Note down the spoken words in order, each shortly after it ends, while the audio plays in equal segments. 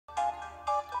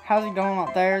How's it going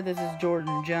out there? This is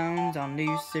Jordan Jones on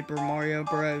New Super Mario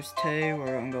Bros. 2. We're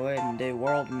going to go ahead and do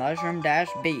World Mushroom Dash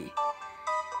B.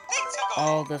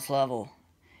 Oh, this level.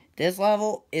 This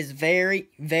level is very,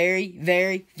 very,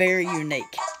 very, very unique.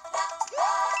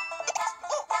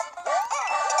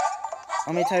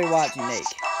 Let me tell you why it's unique.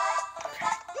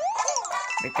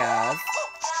 Because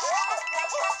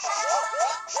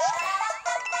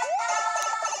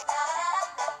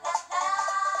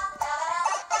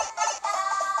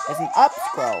it's an up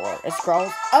scroller. It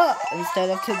scrolls up instead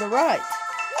of to the right.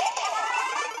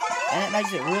 And it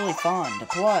makes it really fun to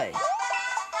play.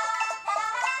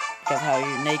 Because how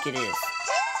unique it is.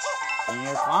 And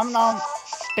you're climbing on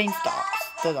beanstalks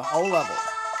through the whole level.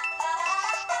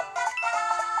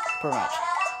 Pretty much.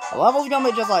 The level's gonna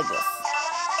be just like this.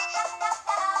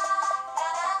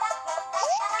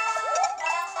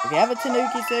 If you have a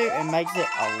Tanuki suit, it makes it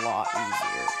a lot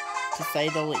easier, to say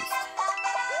the least.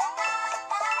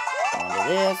 Do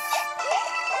this,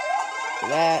 do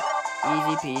that,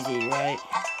 easy peasy, right?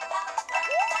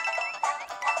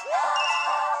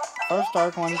 First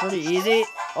dark one, pretty easy.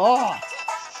 Oh!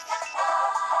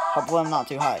 Hopefully I'm not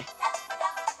too high.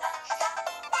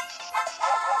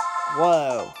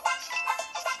 Whoa.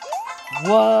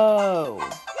 Whoa!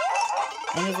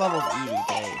 And this level's easy,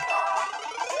 too.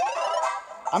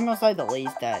 I'm gonna say the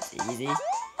least that's easy.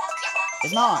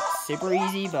 It's not super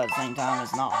easy, but at the same time,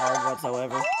 it's not hard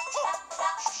whatsoever.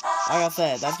 Like I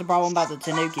said, that's the problem about the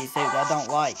Tanuki suit that I don't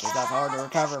like, is that's hard to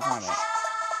recover from it.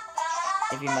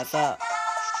 If you mess up.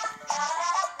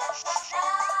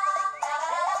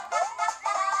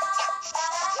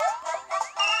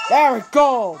 There we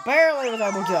go! Barely was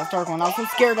able to get that dark one. I was so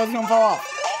scared I was gonna fall off.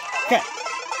 Okay.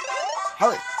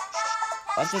 Hurry.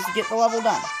 Let's just get the level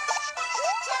done.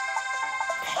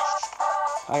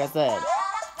 Like I said,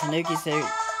 Tanuki suit,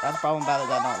 that's the problem about it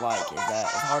that I don't like, is that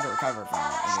it's hard to recover from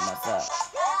it if you mess up.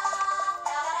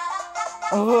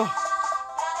 Oh.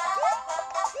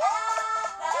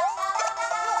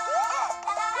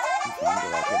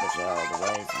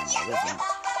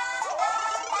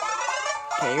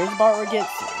 Okay, here's the part where it gets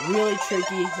really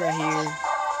tricky right here.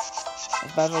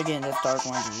 Especially getting this dark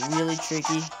one is really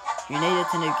tricky. You need a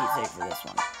Tanuki suit for this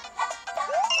one.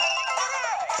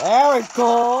 There we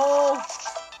go!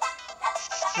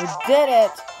 We did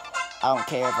it! I don't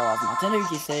care if I lost my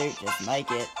Tanuki suit, just make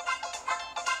it.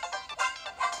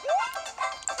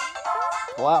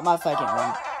 Pull out my second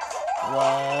one.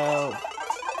 Whoa.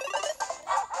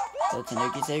 The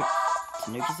Tanuki suit.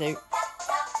 Tanuki suit.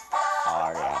 I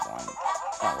already have one.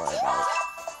 Don't worry about it.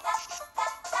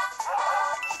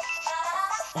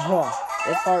 Oh,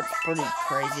 this part's pretty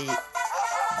crazy.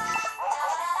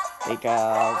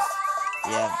 Because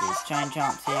you have these chain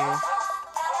chomps here.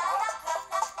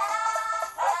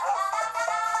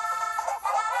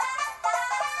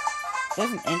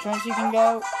 There's an entrance you can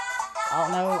go. I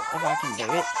don't know if I can do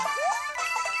it.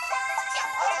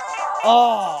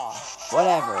 Oh,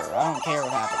 whatever. I don't care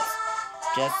what happens.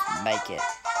 Just make it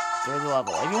through the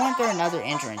level. If you went through another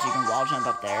entrance, you can wall jump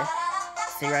up there.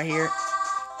 See right here?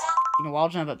 You can wall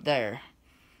jump up there.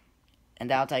 And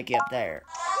that'll take you up there.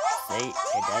 See?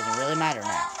 It doesn't really matter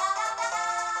now.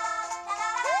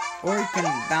 Or you can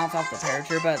bounce off the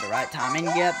paratrooper at the right timing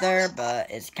to get up there.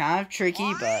 But it's kind of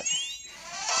tricky, but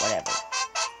whatever.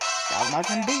 That was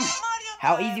Mushroom B.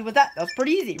 How easy was that? That was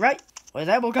pretty easy, right? Was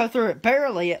able to go through it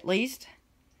barely, at least.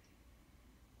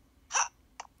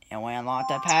 And we unlocked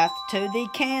the path to the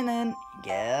cannon.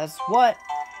 Guess what?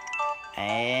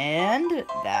 And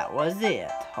that was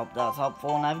it. Hope that was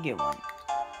helpful and have a good one.